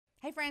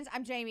Hey friends,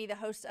 I'm Jamie, the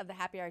host of the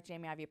Happy Hour with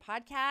Jamie Ivey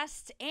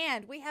podcast,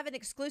 and we have an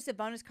exclusive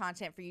bonus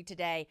content for you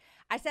today.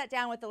 I sat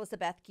down with Alyssa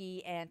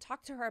Bethke and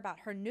talked to her about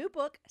her new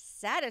book,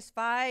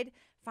 Satisfied,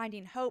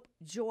 Finding Hope,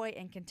 Joy,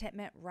 and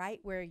Contentment Right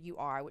Where You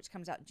Are, which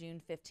comes out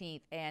June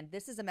 15th. And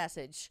this is a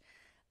message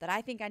that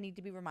I think I need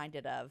to be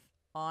reminded of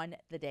on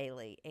the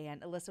daily.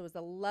 And Alyssa was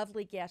a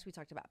lovely guest. We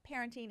talked about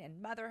parenting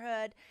and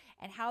motherhood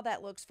and how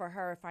that looks for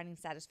her, finding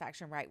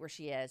satisfaction right where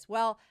she is.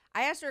 Well,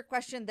 I asked her a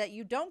question that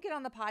you don't get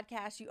on the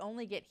podcast, you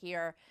only get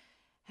here.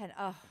 And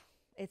oh,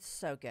 it's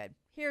so good.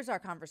 Here's our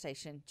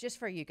conversation just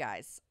for you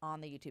guys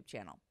on the YouTube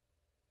channel.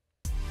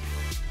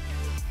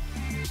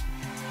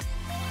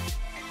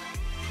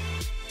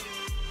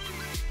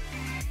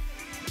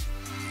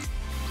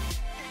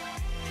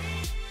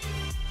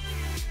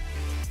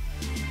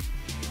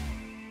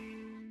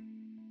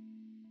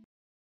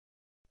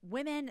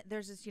 Women,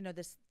 there's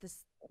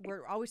this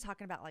we're always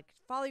talking about like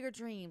follow your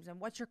dreams and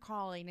what's your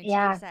calling and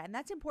chase that. And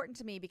that's important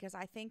to me because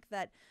I think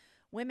that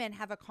women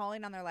have a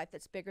calling on their life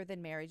that's bigger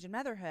than marriage and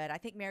motherhood. I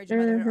think marriage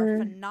and motherhood are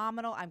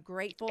phenomenal. I'm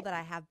grateful that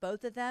I have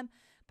both of them,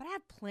 but I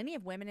have plenty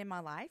of women in my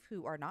life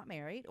who are not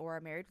married or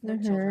are married with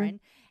no children.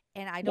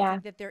 And I don't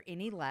think that they're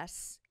any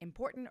less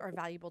important or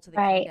valuable to the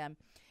kingdom.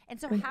 And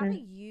so how do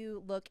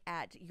you look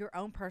at your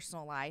own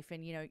personal life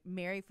and,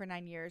 married for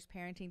 9 years,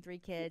 parenting 3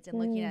 kids and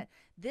looking at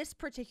this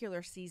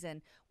particular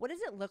season? What does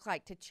it look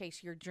like to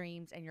chase your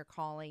dreams and your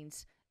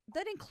callings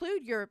that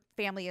include your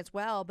family as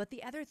well, but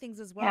the other things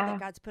as well that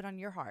God's put on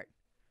your heart?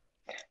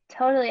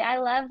 Totally. I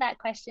love that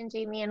question,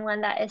 Jamie, and one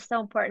that is so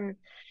important.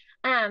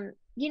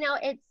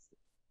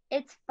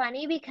 It's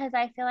funny because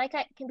I feel like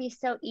it can be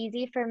so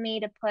easy for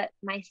me to put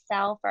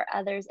myself or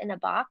others in a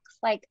box,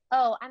 like,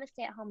 oh, I'm a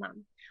stay-at-home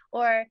mom,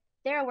 or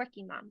they're a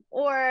working mom,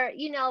 or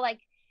like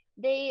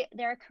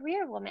they're a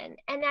career woman.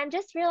 And I'm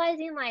just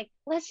realizing, like,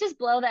 let's just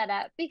blow that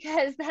up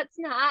because that's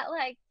not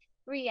like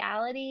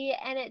reality.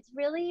 And it's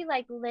really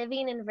like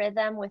living in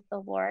rhythm with the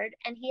Lord.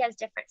 And He has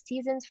different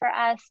seasons for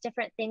us,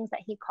 different things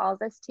that He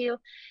calls us to.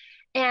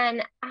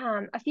 And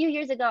a few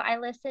years ago, I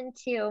listened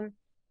to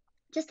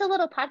just a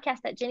little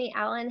podcast that Jenny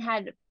Allen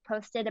had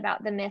posted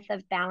about the myth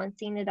of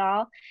balancing it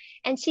all.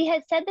 And she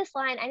had said this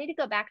line, I need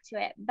to go back to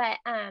it, but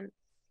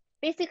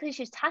basically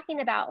she's talking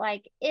about,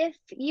 like, if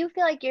you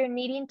feel like you're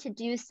needing to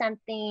do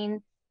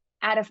something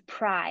out of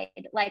pride,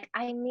 like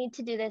I need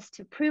to do this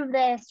to prove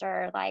this,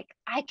 or like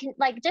I can,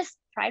 like, just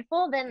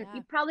prideful, then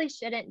you probably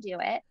shouldn't do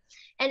it.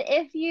 And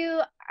if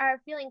you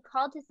are feeling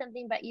called to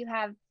something but you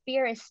have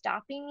fear is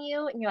stopping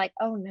you and you're like,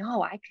 oh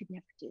no, I could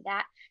never do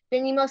that,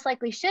 then you most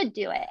likely should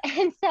do it.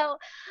 And so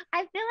I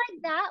feel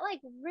like that,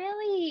 like,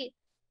 really,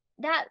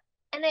 that,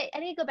 and I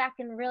need to go back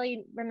and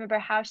really remember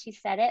how she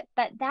said it,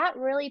 but that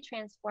really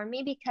transformed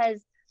me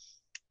because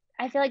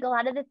I feel like a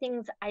lot of the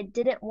things I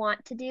didn't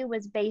want to do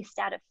was based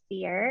out of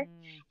fear.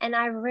 And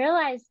I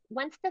realized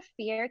once the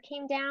fear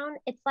came down,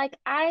 it's like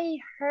I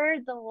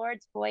heard the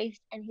Lord's voice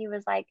and He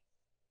was like,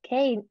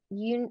 okay,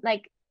 you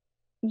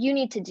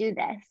need to do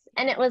this.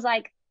 And it was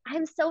like,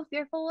 I'm so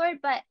fearful, Lord,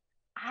 but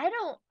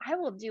I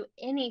will do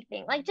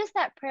anything. Like, just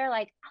that prayer,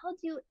 like, I'll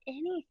do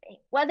anything,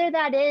 whether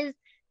that is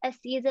a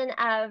season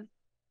of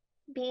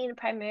being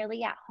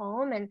primarily at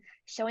home and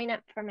showing up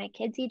for my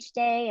kids each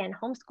day and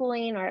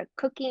homeschooling or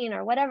cooking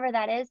or whatever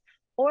that is.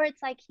 Or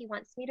it's like He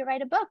wants me to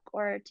write a book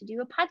or to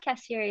do a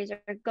podcast series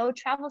or go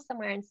travel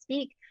somewhere and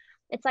speak.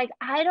 It's like,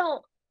 I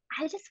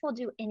just will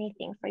do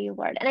anything for you,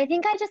 Lord. And I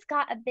think I just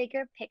got a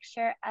bigger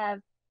picture of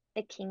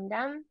the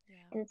kingdom.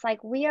 And it's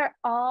like, we are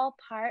all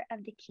part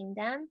of the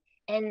kingdom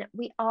and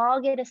we all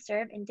get to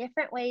serve in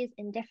different ways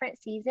in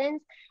different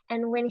seasons.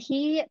 And when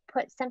He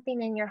puts something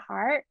in your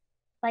heart,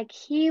 like,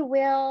 He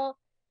will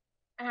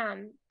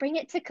bring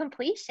it to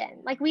completion.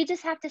 Like, we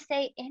just have to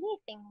say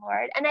anything,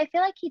 Lord. And I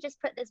feel like He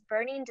just put this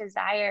burning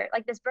desire,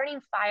 like this burning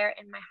fire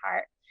in my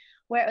heart,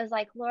 where it was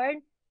like, Lord,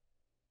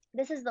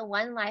 this is the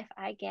one life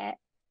I get.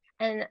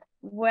 And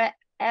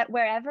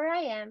wherever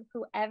I am,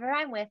 whoever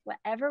I'm with,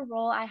 whatever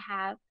role I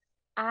have,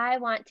 I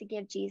want to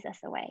give Jesus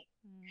away.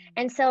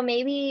 And so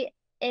maybe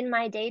in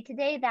my day to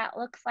day, that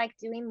looks like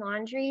doing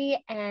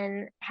laundry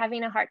and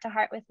having a heart to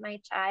heart with my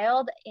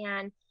child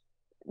and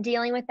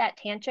dealing with that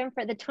tantrum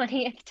for the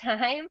 20th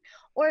time.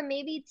 Or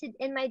maybe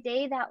in my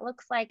day, that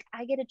looks like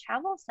I get to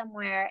travel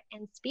somewhere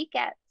and speak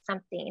at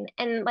something.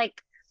 And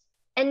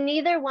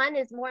neither one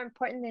is more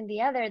important than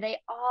the other. They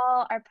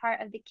all are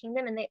part of the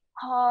kingdom and they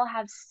all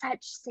have such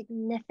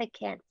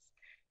significance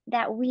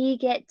that we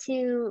get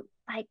to,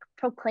 like,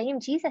 proclaim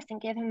Jesus and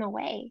give Him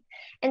away.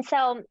 And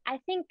so I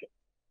think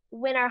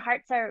when our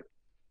hearts are,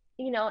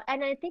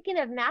 and I'm thinking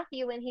of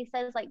Matthew when He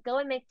says, like, go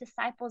and make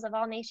disciples of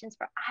all nations,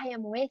 for I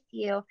am with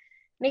you.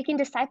 Making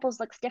disciples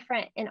looks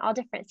different in all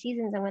different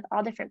seasons and with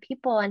all different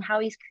people and how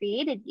He's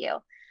created you.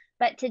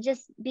 But to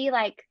just be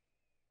like,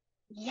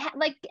 yeah,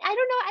 like, I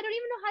don't know, I don't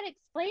even know how to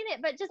explain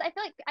it, but just, I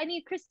feel like I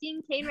need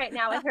Christine Kane right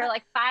now with her,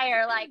 like,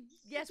 fire, like,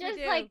 yes, just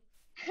we do. like,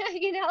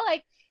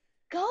 like,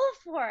 go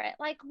for it.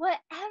 Like, whatever,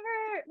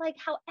 like,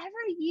 however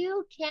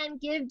you can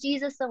give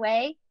Jesus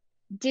away,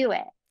 do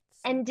it.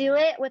 And do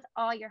it with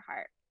all your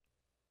heart.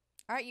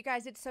 All right, you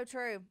guys, it's so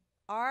true.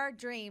 Our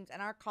dreams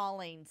and our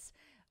callings,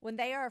 when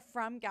they are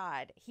from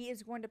God, He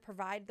is going to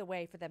provide the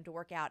way for them to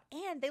work out.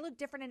 And they look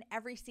different in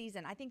every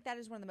season. I think that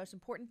is one of the most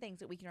important things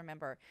that we can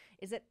remember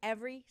is that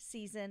every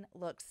season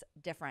looks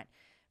different.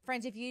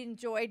 Friends, if you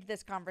enjoyed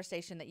this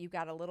conversation that you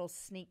got a little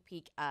sneak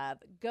peek of,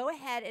 go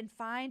ahead and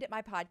find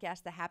my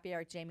podcast, The Happy Hour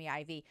with Jamie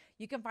Ivey.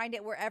 You can find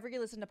it wherever you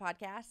listen to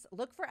podcasts.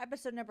 Look for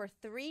episode number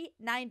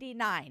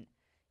 399.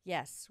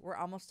 Yes, we're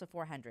almost to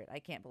 400. I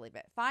can't believe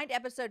it. Find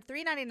episode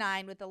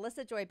 399 with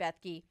Alyssa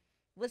Bethke.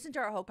 Listen to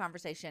our whole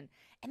conversation.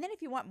 And then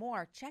if you want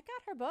more, check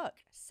out her book,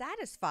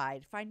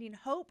 Satisfied, Finding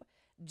Hope,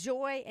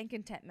 Joy, and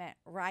Contentment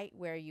right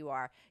where you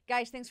are.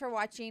 Guys, thanks for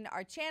watching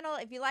our channel.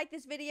 If you like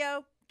this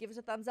video, give us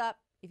a thumbs up.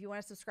 If you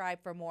want to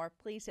subscribe for more,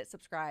 please hit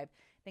subscribe.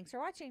 Thanks for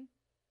watching.